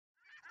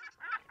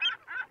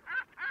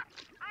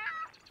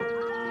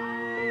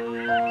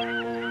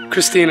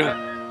Christina,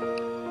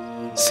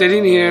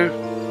 sitting here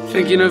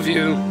thinking of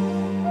you,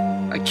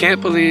 I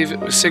can't believe it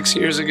was 6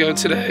 years ago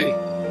today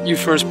you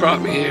first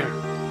brought me here.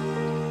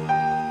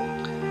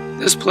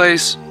 This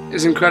place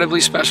is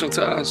incredibly special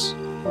to us,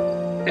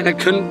 and it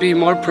couldn't be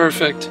more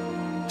perfect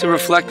to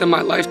reflect on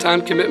my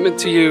lifetime commitment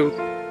to you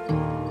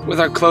with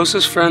our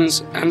closest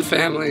friends and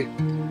family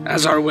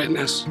as our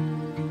witness.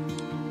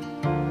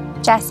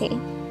 Jesse,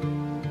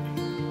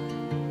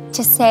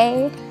 to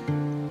say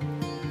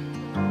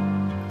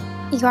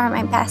you are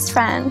my best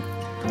friend,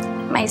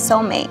 my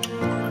soulmate,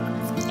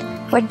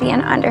 would be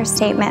an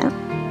understatement.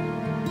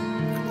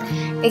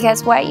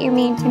 Because what you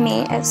mean to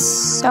me is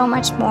so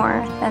much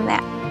more than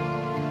that.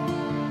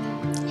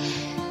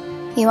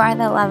 You are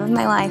the love of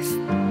my life.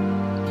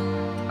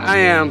 I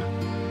am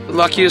the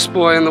luckiest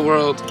boy in the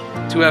world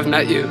to have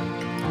met you.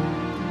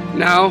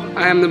 Now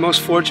I am the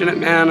most fortunate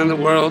man in the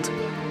world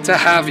to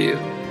have you.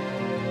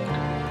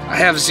 I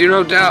have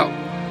zero doubt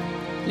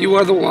you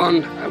are the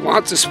one I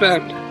want to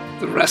spend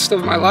the rest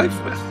of my life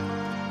with.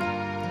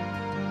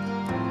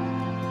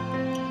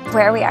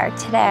 Where we are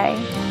today,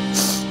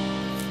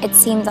 it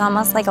seems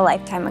almost like a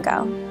lifetime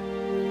ago.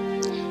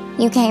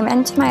 You came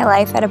into my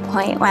life at a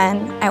point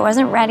when I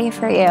wasn't ready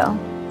for you,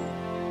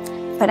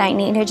 but I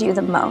needed you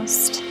the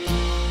most.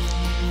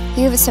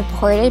 You have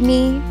supported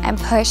me and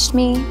pushed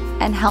me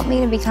and helped me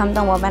to become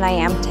the woman I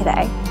am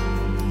today.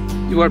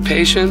 You are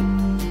patient,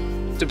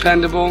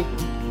 dependable,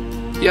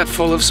 yet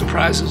full of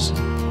surprises.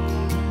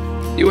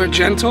 You are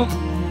gentle,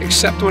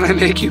 except when I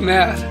make you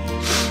mad.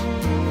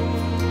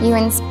 You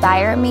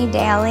inspire me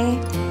daily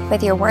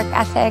with your work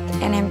ethic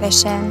and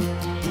ambition,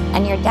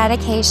 and your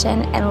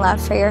dedication and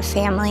love for your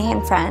family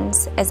and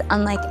friends is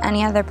unlike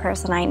any other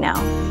person I know.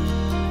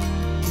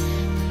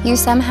 You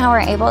somehow are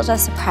able to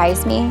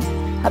surprise me,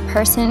 a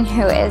person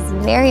who is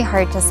very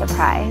hard to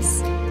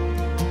surprise.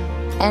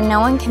 And no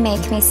one can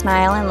make me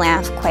smile and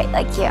laugh quite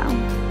like you.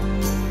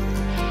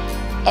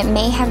 It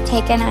may have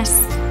taken us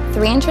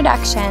 3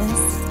 introductions,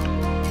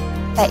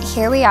 but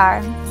here we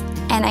are.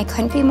 And I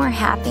couldn't be more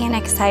happy and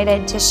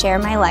excited to share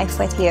my life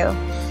with you,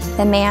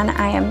 the man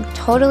I am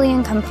totally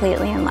and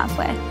completely in love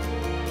with.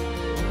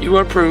 You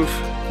are proof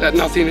that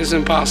nothing is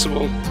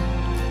impossible,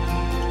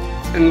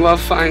 and love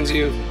finds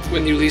you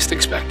when you least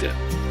expect it.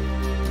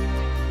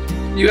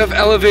 You have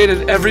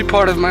elevated every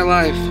part of my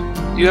life.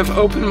 You have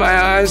opened my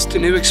eyes to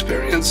new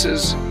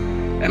experiences,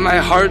 and my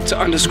heart to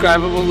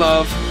undescribable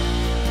love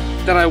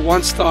that I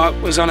once thought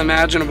was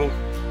unimaginable.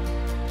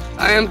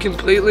 I am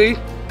completely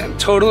and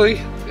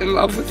totally in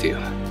love with you.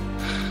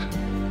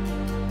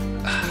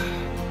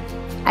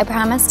 I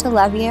promise to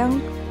love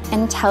you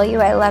and tell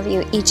you I love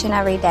you each and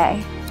every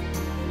day.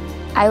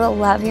 I will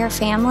love your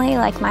family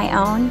like my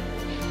own,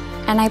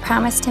 and I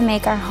promise to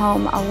make our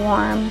home a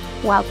warm,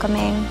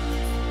 welcoming,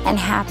 and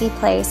happy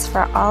place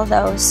for all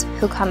those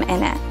who come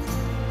in it.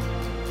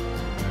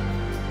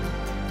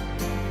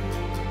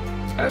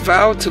 I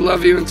vow to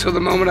love you until the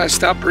moment I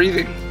stop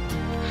breathing.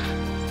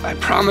 I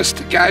promise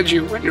to guide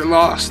you when you're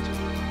lost,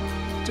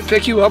 to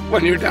pick you up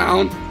when you're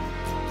down.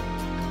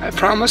 I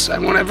promise I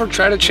won't ever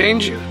try to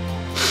change you.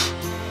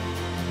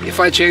 If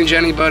I change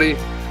anybody,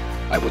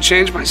 I will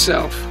change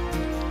myself.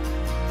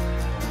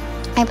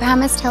 I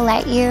promise to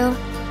let you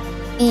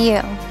be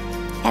you,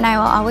 and I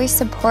will always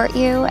support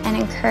you and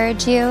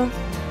encourage you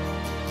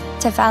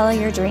to follow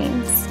your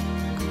dreams.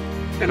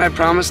 And I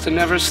promise to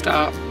never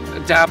stop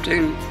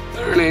adapting,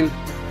 learning,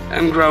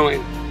 and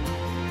growing.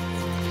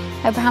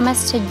 I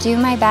promise to do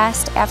my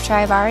best after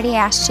I've already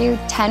asked you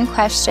 10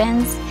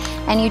 questions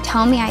and you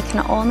tell me I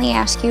can only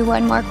ask you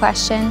 1 more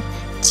question,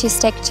 to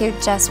stick to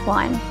just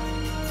 1.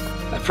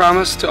 I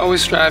promise to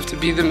always strive to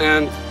be the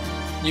man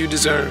you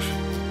deserve.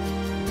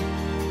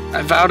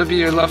 I vow to be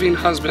your loving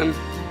husband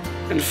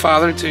and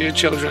father to your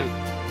children.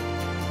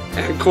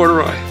 And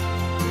Corduroy.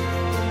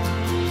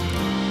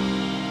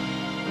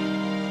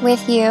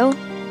 With you,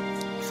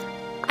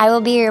 I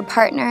will be your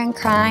partner in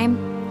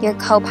crime, your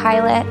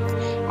co-pilot,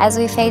 as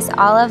we face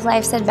all of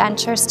life's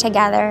adventures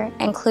together,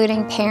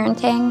 including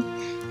parenting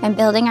and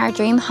building our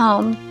dream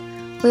home.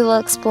 We will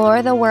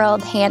explore the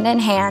world hand in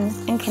hand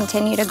and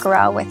continue to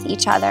grow with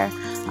each other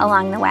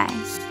along the way.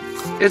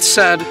 It's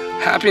said,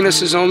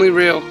 happiness is only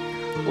real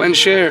when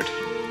shared.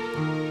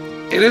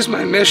 It is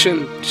my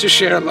mission to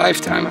share a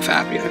lifetime of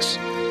happiness,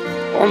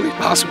 only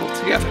possible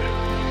together.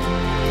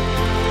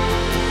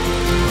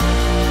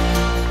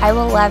 I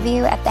will love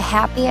you at the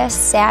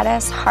happiest,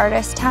 saddest,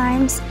 hardest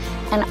times,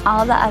 and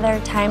all the other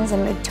times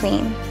in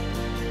between.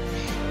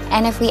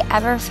 And if we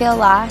ever feel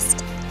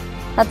lost,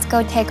 let's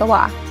go take a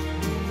walk,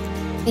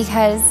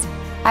 because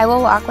I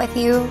will walk with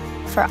you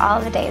for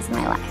all the days of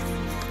my life.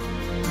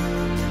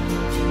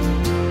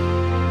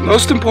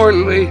 Most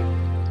importantly,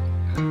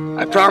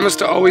 I promise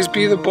to always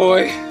be the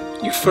boy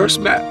you first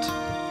met,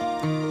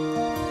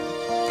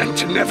 and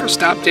to never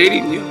stop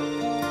dating you.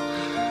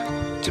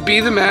 To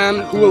be the man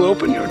who will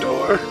open your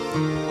door,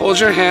 hold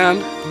your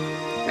hand,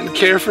 and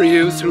care for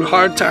you through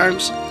hard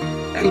times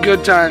and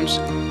good times,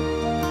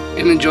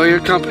 and enjoy your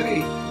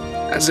company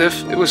as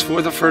if it was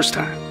for the first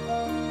time.